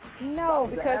reveal? No,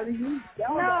 because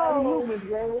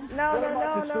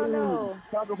no.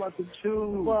 Talk about the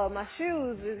shoes. Well, my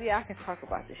shoes I can talk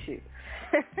about the shoes.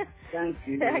 Thank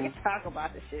you. I can talk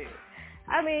about the shoes.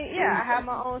 I mean, I have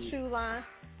my own shoe line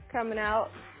coming out.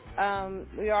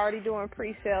 We're already doing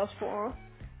pre-sales for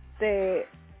them.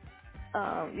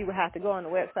 You would have to go on the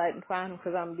website and find them,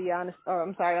 because I'm gonna be honest,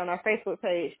 on our Facebook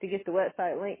page to get the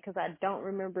website link, because I don't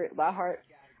remember it by heart.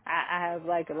 I have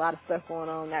like a lot of stuff going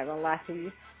on, not gonna lie to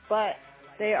you. But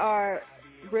they are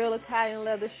real Italian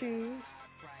leather shoes.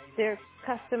 They're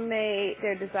custom made.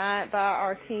 They're designed by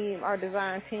our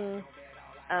design team.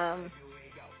 I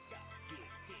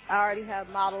already have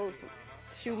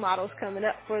shoe models coming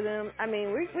up for them. I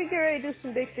mean, we get ready to do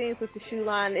some big things with the shoe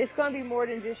line. It's going to be more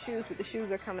than just shoes, but the shoes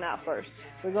are coming out first.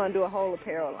 We're going to do a whole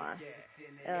apparel line.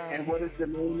 And what is the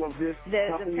name of this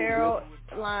company? The apparel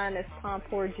line is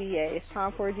Pompour GA. It's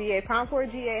Pompour GA. Pompour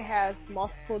GA has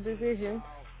multiple divisions.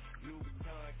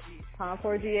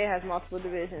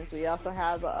 We also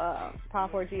have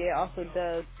Pompour GA also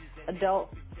does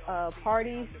adult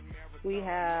parties. We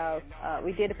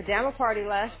did a pajama party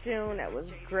last June. That was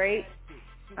great.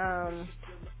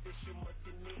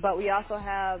 But we also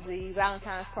have the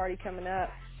Valentine's party coming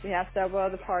up. We have several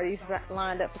other parties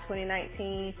lined up for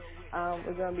 2019.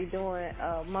 We're going to be doing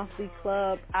a monthly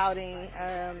club outing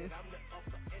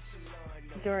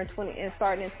starting in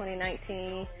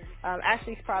 2019.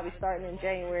 Actually, it's probably starting in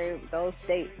January. Those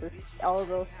dates, all of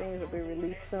those things will be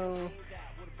released soon.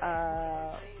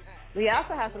 We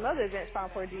also have some other events from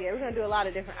Pompour GA. We're going to do a lot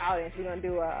of different outings. We're going to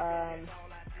do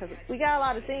because we got a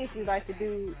lot of things we like to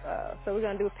do. So we're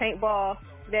going to do a paintball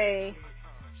day.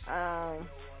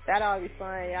 That ought to be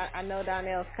fun. I know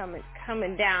Donnell's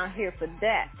coming down here for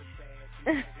that.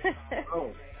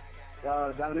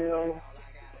 Donnell,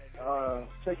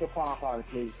 take your palm party,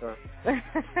 please, sir.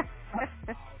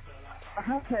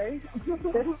 Okay.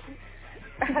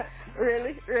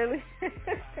 Really?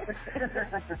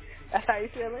 That's how you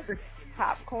feeling?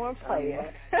 Popcorn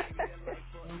player.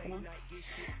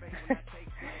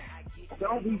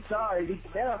 Don't be sorry. Be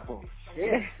careful.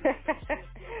 Yeah.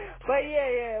 But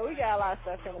we got a lot of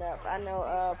stuff coming up. I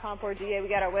know Pompour GA, we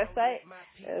got our website.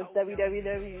 It's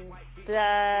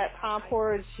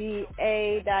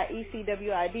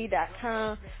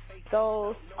www.pompourga.ecwid.com.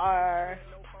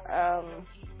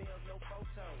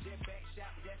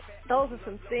 Those are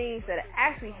some things that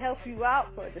actually help you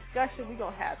out for a discussion we're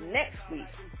going to have next week.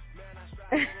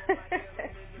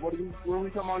 What are we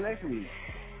talking about next week?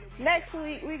 Next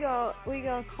week we're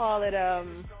gonna call it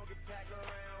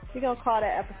that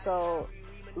episode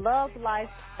Love Life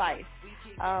Spice.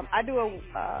 I do a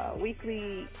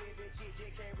weekly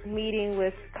meeting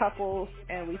with couples,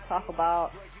 and we talk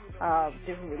about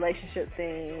different relationship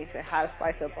things and how to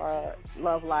spice up our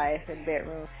love life and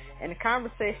bedroom. And the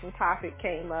conversation topic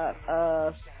came up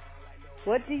of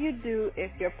what do you do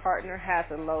if your partner has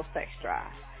a low sex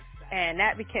drive? And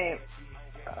that became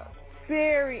a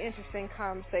very interesting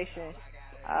conversation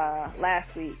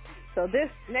last week. So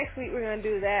next week we're going to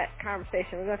do that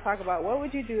conversation. We're going to talk about what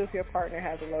would you do if your partner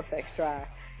has a low sex drive.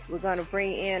 We're going to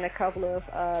bring in a couple of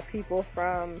people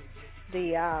from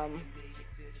the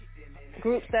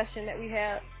group session that we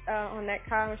had on that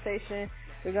conversation.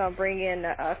 We're going to bring in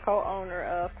a co-owner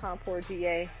of Pompour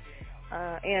GA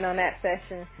in on that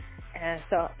session. And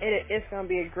so it's going to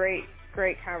be a great,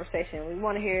 great conversation. We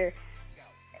want to hear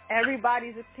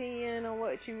everybody's opinion on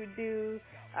what you would do.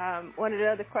 One of the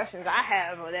other questions I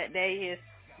have on that day is,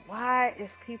 why is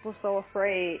people so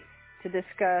afraid to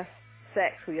discuss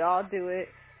sex? We all do it.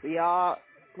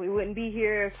 We wouldn't be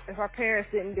here if our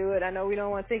parents didn't do it. I know we don't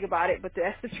want to think about it, but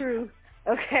that's the truth.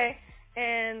 Okay?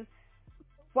 And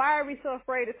why are we so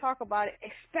afraid to talk about it,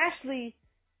 especially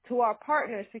to our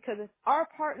partners? Because if our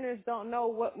partners don't know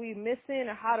what we're missing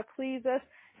or how to please us,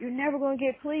 you're never going to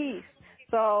get pleased.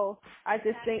 So I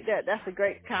just think that that's a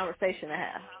great conversation to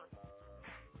have.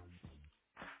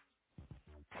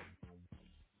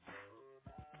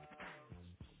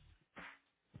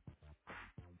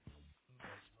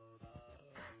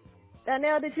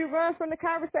 Donnell, did you run from the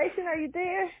conversation? Are you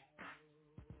there?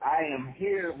 I am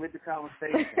here with the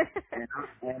conversation,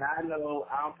 and I know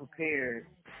I'm prepared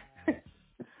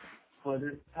for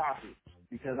this topic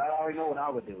because I already know what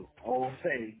I would do. I will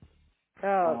say.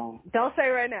 Don't say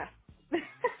right now.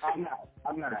 I'm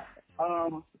not.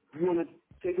 You want to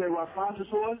take care of our sponsors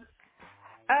for us?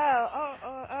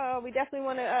 We definitely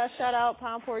want to shout out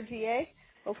Pompour GA.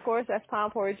 Of course, that's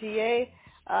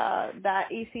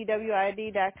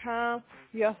PompourGA.ecwid.com.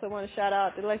 We also want to shout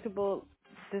out Delectable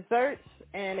Desserts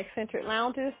and Eccentric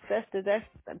Lounges. That's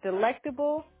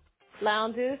Delectable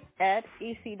Lounges at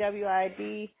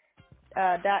ecwid.com.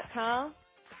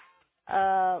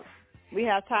 We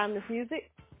have Timeless Music.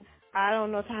 I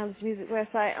don't know Timeless Music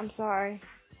website. I'm sorry.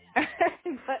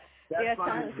 But that's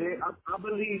fine. I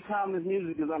believe Timeless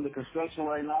Music is under construction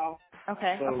right now.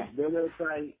 Okay. So their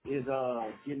website is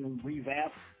getting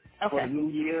revamped for the new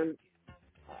year.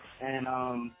 And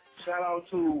shout out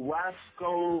to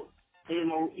Roscoe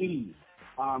MOE.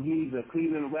 He's a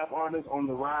Cleveland rap artist on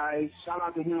the rise. Shout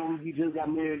out to him. He just got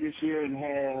married this year and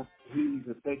he's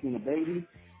expecting a baby.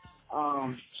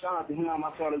 Shout out to him.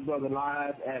 I saw his brother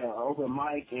live at an open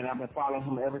mic, and I've been following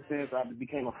him ever since. I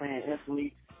became a fan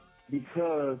instantly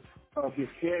because of his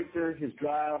character, his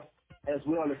drive, as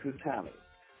well as his talent.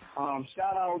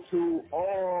 Shout out to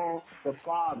all the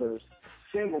fathers,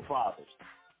 single fathers,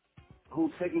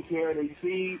 who's taking care of their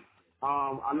seed.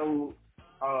 I know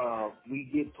we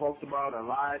get talked about a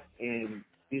lot and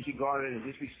disregarded and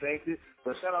disrespected,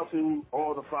 but shout out to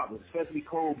all the fathers, especially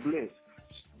Cole Bliss.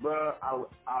 Bruh, I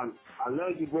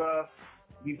love you, bruh.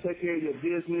 You take care of your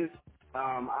business.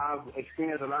 I've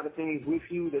experienced a lot of things with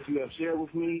you that you have shared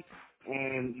with me,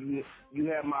 and you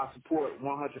have my support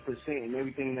 100% in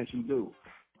everything that you do.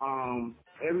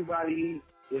 Everybody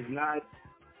is not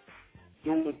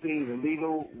doing things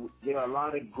illegal. There are a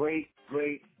lot of great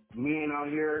men out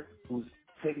here who's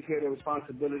taking care of their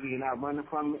responsibility and not running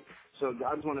from it. So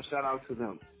I just want to shout out to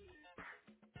them.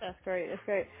 That's great.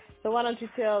 So why don't you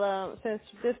tell, since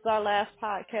this is our last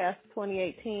podcast,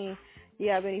 2018, you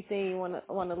have anything you want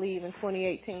to leave in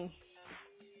 2018?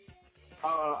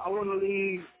 I want to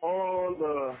leave all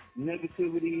the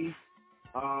negativity.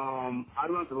 I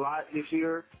learned a lot this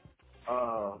year.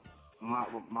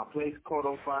 My place caught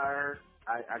on fire.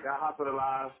 I got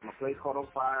hospitalized. My place caught on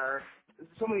fire.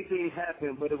 So many things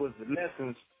happened, but it was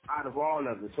lessons out of all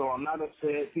of it. So I'm not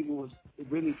upset. People was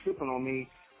really tripping on me.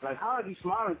 Like, how are you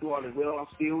smiling through all this? Well, I'm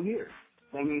still here.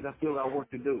 That means I still got work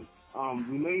to do.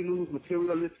 We may lose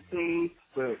materialistic things,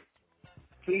 but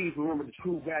please remember the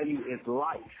true value is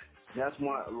life. That's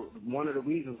one of the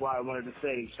reasons why I wanted to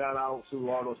say shout out to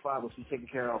all those fathers who taking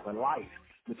care of a life.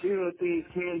 Material things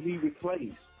can be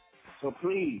replaced. So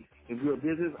please, if you're a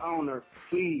business owner,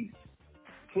 please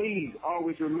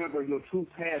always remember your true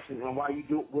passion and why you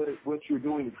do what you're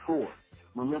doing it for.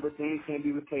 Remember, things can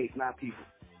be replaced, not people.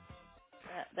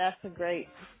 That's a great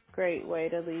way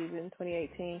to leave in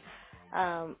 2018.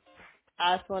 I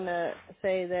just want to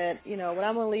say that, what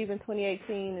I'm going to leave in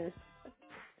 2018 is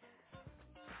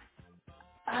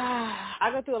I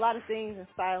go through a lot of things in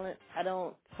silence. I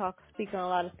don't speak on a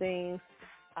lot of things.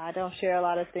 I don't share a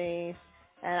lot of things.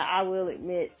 And I will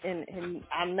admit, and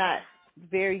I'm not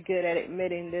very good at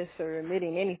admitting this or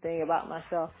admitting anything about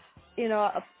myself.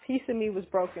 A piece of me was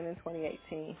broken in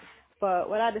 2018. But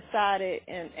what I decided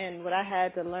and what I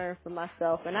had to learn for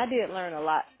myself, and I did learn a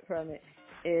lot from it,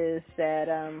 is that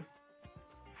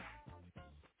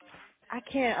I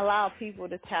can't allow people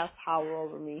to have power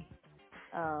over me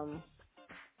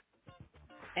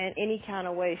in any kind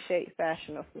of way, shape,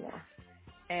 fashion, or form.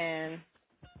 And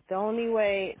the only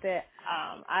way that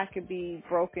I could be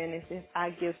broken is if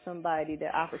I give somebody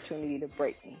the opportunity to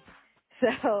break me.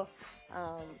 So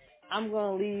I'm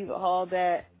going to leave all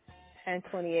that in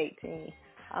 2018.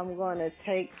 I'm going to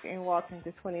take and walk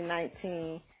into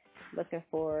 2019 looking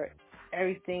for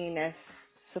everything that's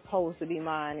supposed to be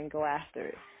mine and go after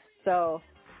it. So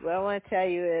what I want to tell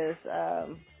you is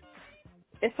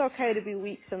it's okay to be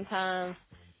weak sometimes,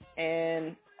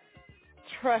 and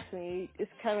trust me,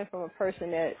 it's coming from a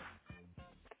person that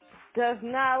does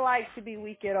not like to be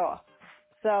weak at all.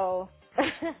 So,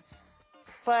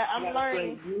 but I'm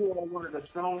learning. You are one of the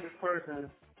strongest persons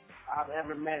I've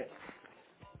ever met.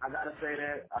 I gotta say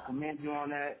that. I commend you on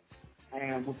that.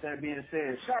 And with that being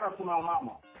said, shout out to my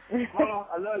mama. Mama,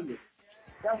 I love you.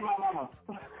 That's my mama.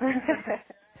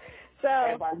 So,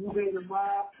 and by you being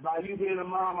a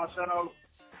mom, I shout out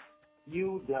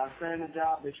you, the outstanding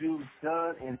job that you've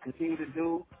done and continue to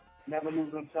do. Never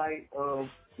losing sight of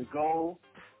the goal,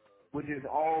 which is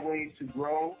always to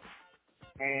grow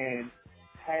and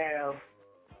have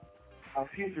a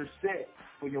future set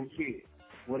for your kids.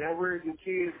 Whatever your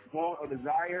kids want or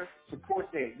desire, support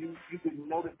that. You can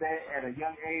notice that at a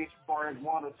young age, as far as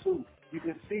 1 or 2. You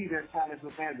can see their talents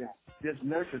within them. Just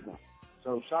nurture them.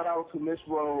 So shout out to Miss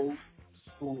Rose,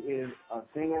 who is a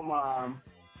single mom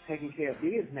taking care of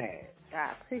business.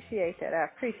 I appreciate that.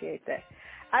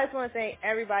 I just want to thank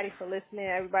everybody for listening,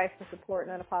 everybody for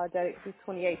supporting Unapologetic through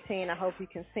 2018. I hope you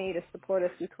continue to support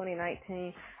us through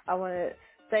 2019. I want to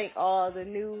thank all the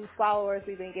new followers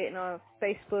we've been getting on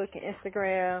Facebook and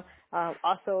Instagram.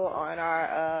 Also on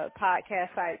our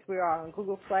podcast sites. We're on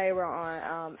Google Play. We're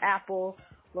on Apple.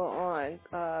 We're on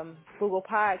Google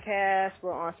Podcasts.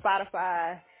 We're on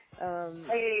Spotify.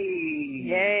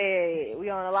 Yay!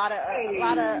 We're on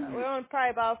we're on probably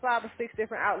about 5 or 6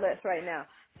 different outlets right now.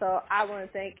 So I want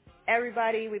to thank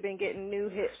everybody. We've been getting new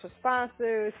hits for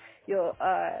sponsors. You'll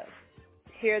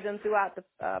hear them throughout the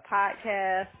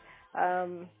podcast.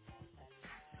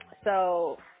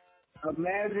 So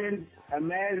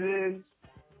imagine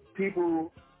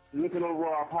people looking over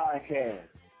our podcast,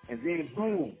 and then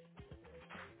boom,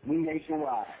 we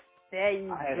nationwide. There you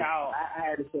go. I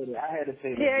had to say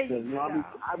that. There because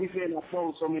I've been saying that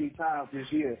so many times this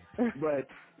year. But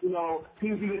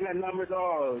people looking at numbers.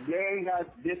 Oh, they ain't got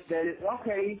this, that.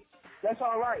 Okay, that's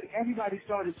all right. Everybody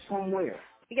started somewhere.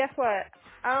 Guess what?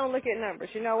 I don't look at numbers.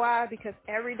 You know why? Because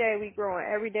every day we growing.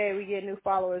 Every day we get new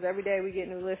followers. Every day we get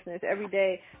new listeners. Every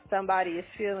day somebody is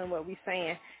feeling what we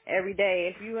saying. Every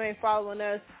day. If you ain't following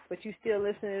us, but you still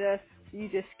listening to us, you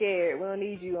just scared. We don't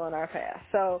need you on our path.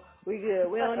 So we good.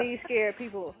 We don't need scared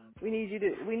people. We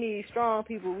need strong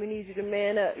people. We need you to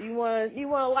man up. You want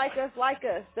to like us, like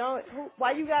us.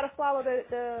 Why you gotta follow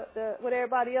the what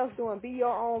everybody else doing? Be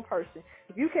your own person.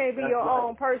 If you can't be your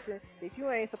own person, if you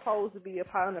ain't supposed to be a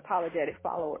unapologetic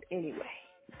follower anyway.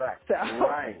 Right. That's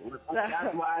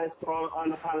why it's called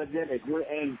unapologetic.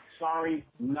 And sorry,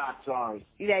 not sorry.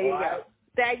 There you go.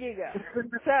 There you go.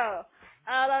 So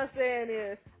all I'm saying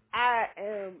is,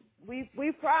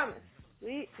 we promise.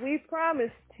 We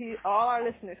promise to all our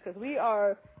listeners, because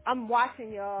I'm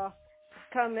watching y'all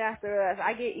come after us.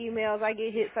 I get emails, I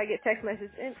get hits, I get text messages.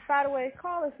 And by the way,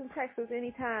 call us and text us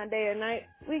anytime, day or night.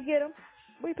 We get them.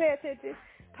 We pay attention.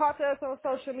 Talk to us on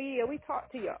social media. We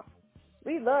talk to y'all.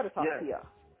 We love to talk to y'all.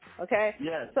 Okay?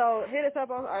 Yes. So hit us up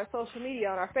on our social media,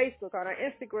 on our Facebook, on our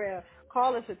Instagram.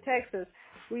 Call us or text us.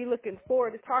 We looking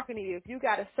forward to talking to you. If you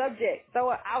got a subject,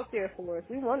 throw it out there for us.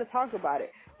 We want to talk about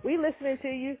it. We listening to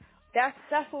you.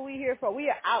 That's what we here for. We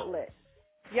are outlet.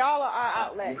 Y'all are our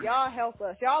outlet. Y'all help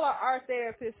us. Y'all are our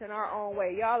therapists in our own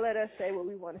way. Y'all let us say what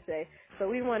we want to say. So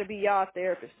we want to be y'all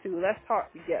therapists too. Let's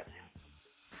talk together.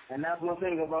 And that's one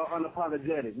thing about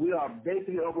unapologetic. We are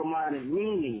basically open-minded,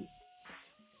 meaning,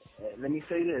 let me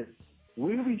say this,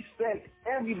 we respect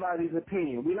everybody's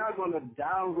opinion. We're not going to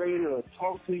downgrade or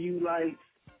talk to you like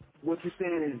what you're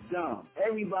saying is dumb.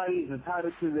 Everybody is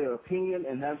entitled to their opinion,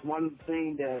 and that's one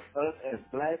thing that us as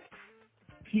black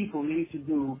people need to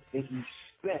do, is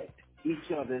respect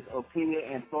each other's opinion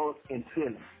and thoughts and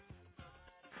feelings.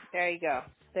 There you go.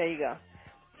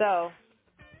 So,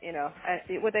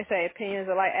 what they say, opinions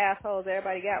are like assholes.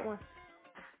 Everybody got one?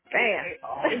 Bam.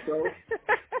 Also,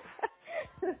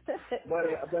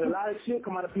 but a lot of shit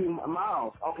come out of people's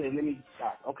mouths. Okay, let me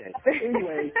stop. Okay.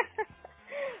 Anyway,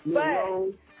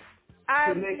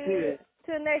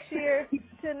 till next year,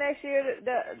 till next year.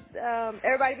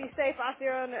 Everybody be safe out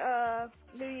there on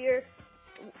New Year.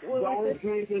 Don't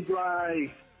drink and drive.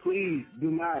 Please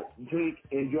do not drink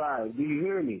and drive. Do you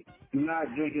hear me? Do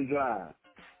not drink and drive.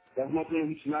 That's one thing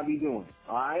we should not be doing.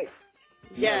 All right?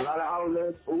 Yeah. A lot of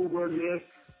outlets, Uber, Lyft,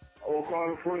 or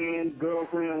call a friend,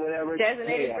 girlfriend, whatever.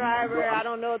 Designated driver. I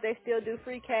don't know if they still do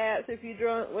free cabs if you're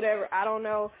drunk, whatever. I don't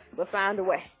know, but find a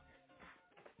way.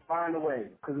 Find a way,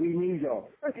 because we need y'all.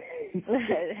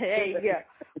 There you go.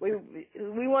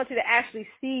 We want you to actually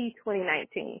see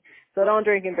 2019, so don't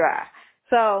drink and drive.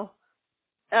 So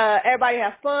everybody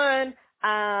have fun.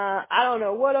 I don't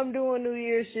know what I'm doing New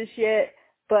Year's just yet,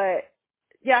 but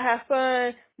y'all have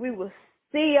fun. We will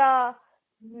see y'all.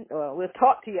 Well, we'll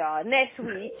talk to y'all next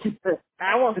week.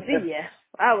 I won't see you.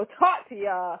 I will talk to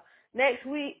y'all next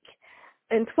week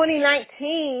in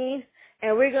 2019,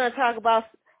 and we're going to talk about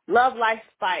love life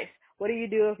spice. What do you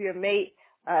do if your mate,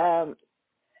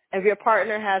 if your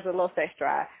partner has a low sex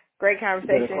drive? Great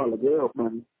conversation. You better call a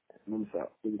girlfriend.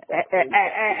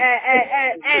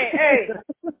 Hey.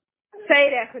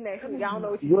 Say that for next week. I don't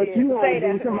know what you did. You know, say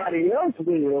that somebody else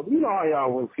will. You know how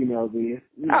y'all want females in.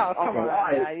 Oh, come on.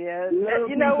 Right. Yeah.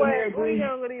 You know what? We're going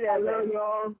to leave that. I love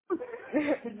y'all.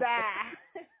 Bye.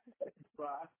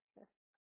 Bye.